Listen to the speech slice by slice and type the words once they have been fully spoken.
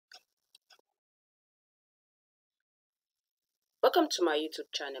Welcome to my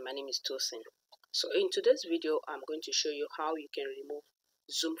YouTube channel. My name is Tosin. So in today's video, I'm going to show you how you can remove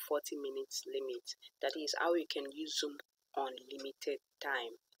Zoom 40 minutes limit. That is how you can use Zoom unlimited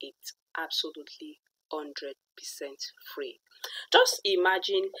time. It's absolutely 100% free. Just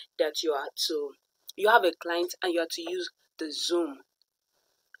imagine that you have a client and you have to use the Zoom.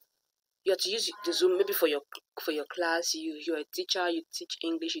 You have to use the Zoom maybe for your class. You're a teacher, you teach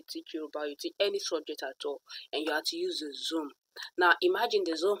English, you teach Yoruba, you teach any subject at all, and you have to use the Zoom. Now imagine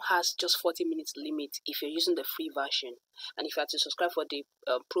the Zoom has just 40 minutes limit if you're using the free version, and if you have to subscribe for the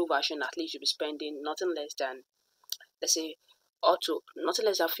pro version, at least you'll be spending nothing less than, let's say, nothing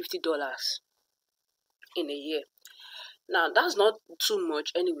less than $50 in a year. Now that's not too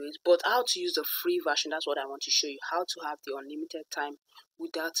much anyways, but how to use the free version, that's what I want to show you. How to have the unlimited time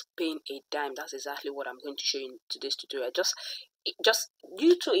without paying a dime. That's exactly what I'm going to show you in today's tutorial. Just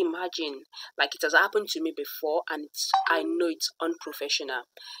you to imagine, like it has happened to me before, and I know it's unprofessional.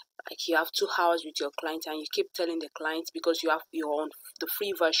 Like you have 2 hours with your client and you keep telling the client, because you're on the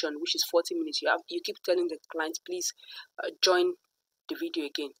free version, which is 40 minutes, you keep telling the client, please join the video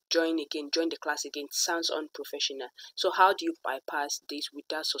again, join the class again. It sounds unprofessional. So how do you bypass this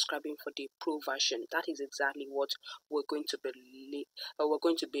without subscribing for the pro version? That is exactly what we're going to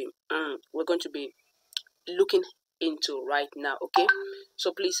be looking into right now. Okay,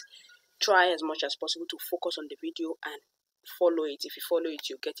 so please try as much as possible to focus on the video and follow it. If you follow it,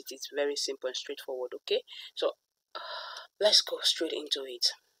 you get it. It's very simple and straightforward. Okay, so let's go straight into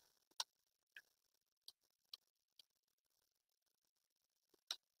it.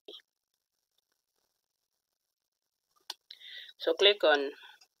 So click on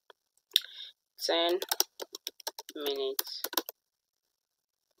 10 minutes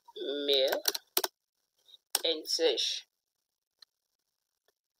mail and search.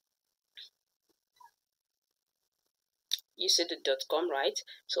 You see the .com, right?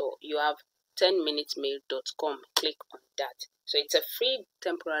 So you have 10minutesmail.com. Click on that. So it's a free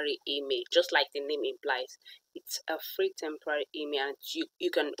temporary email, just like the name implies. It's a free temporary email, and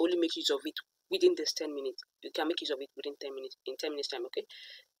you can only make use of it within this 10 minutes. You can make use of it within 10 minutes, in 10 minutes time. Okay,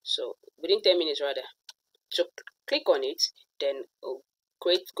 so within 10 minutes rather. So click on it, then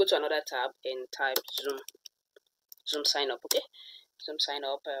go to another tab and type Zoom sign up. Okay, Zoom sign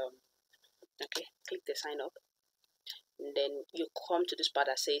up. Okay, click the sign up, and then you come to this part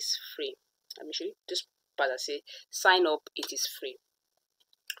that says free. Let me show you this part that says sign up. It is free.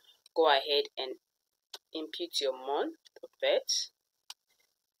 Go ahead and input your month of birth,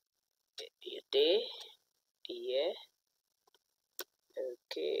 your day, year.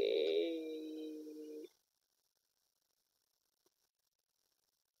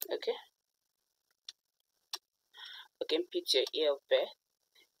 Okay, input your year of birth.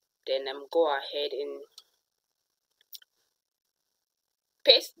 Then go ahead and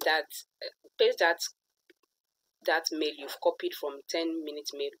paste that mail you've copied from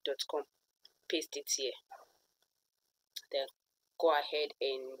 10minutesmail.com. Paste it here. Then go ahead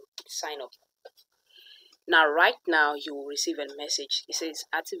and sign up. Now right now you will receive a message. It says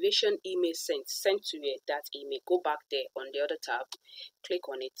activation email sent to that email. Go back there on the other tab, click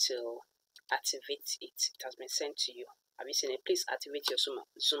on it to activate it. It has been sent to you. Have you seen it? Please activate your Zoom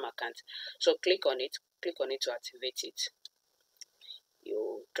account. So click on it to activate it.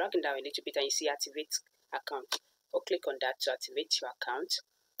 You drag it down a little bit and you see activate account. So click on that to activate your account.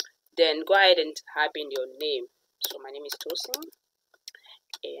 Then go ahead and type in your name. So my name is Tosin,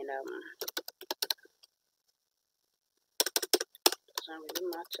 and doesn't really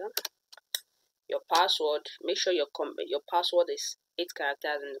matter. Your password, make sure your password is 8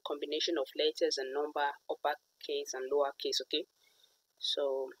 characters and a combination of letters and number, uppercase and lowercase. Okay,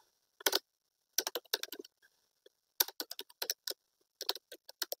 so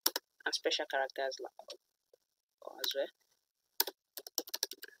and special characters as well.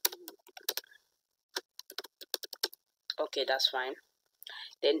 Okay, that's fine.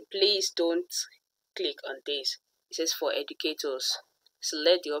 Then please don't click on this. It says for educators.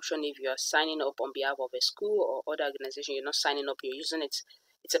 Select the option if you are signing up on behalf of a school or other organization. You're not signing up, you're using it.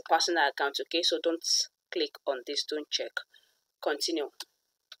 It's a personal account. Okay, so don't click on this. Don't check. Continue.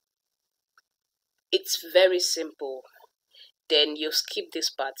 It's very simple. Then you skip this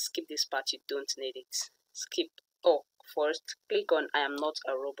part. You don't need it. Skip. Oh, first click on I am not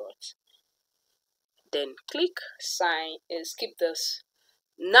a robot. Then click sign and skip this.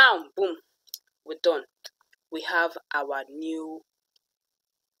 Now boom, we're done. We have our new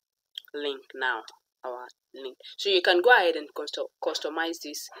link now. So you can go ahead and customize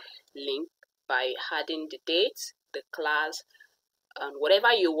this link by adding the date, the class, and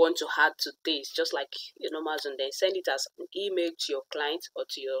whatever you want to add to this, just like your normal Zoom, then send it as an email to your client or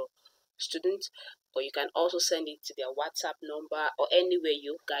to your student, or you can also send it to their WhatsApp number or anywhere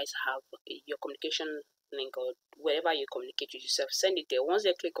you guys have your communication link, or wherever you communicate with yourself. Send it there. Once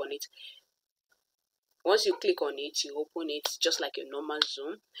you click on it, you open it just like a normal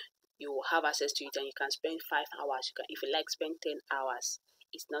Zoom. You will have access to it, and you can spend 5 hours. You can, if you like, spend 10 hours.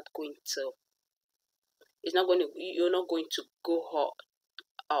 It's not going to you're not going to go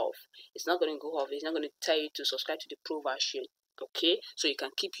off. It's not going to go off. It's not going to tell you to subscribe to the pro version. Okay, so you can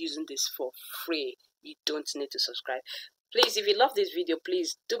keep using this for free. You don't need to subscribe. Please, if you love this video,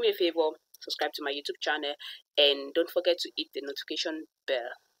 please do me a favor, subscribe to my YouTube channel, and don't forget to hit the notification bell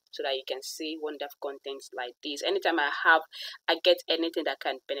so that you can see wonderful contents like this. Anytime I get anything that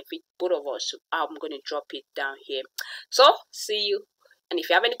can benefit both of us, I'm going to drop it down here. So see you. And if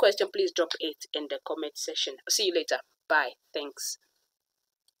you have any question, please drop it in the comment section. See you later. Bye. Thanks.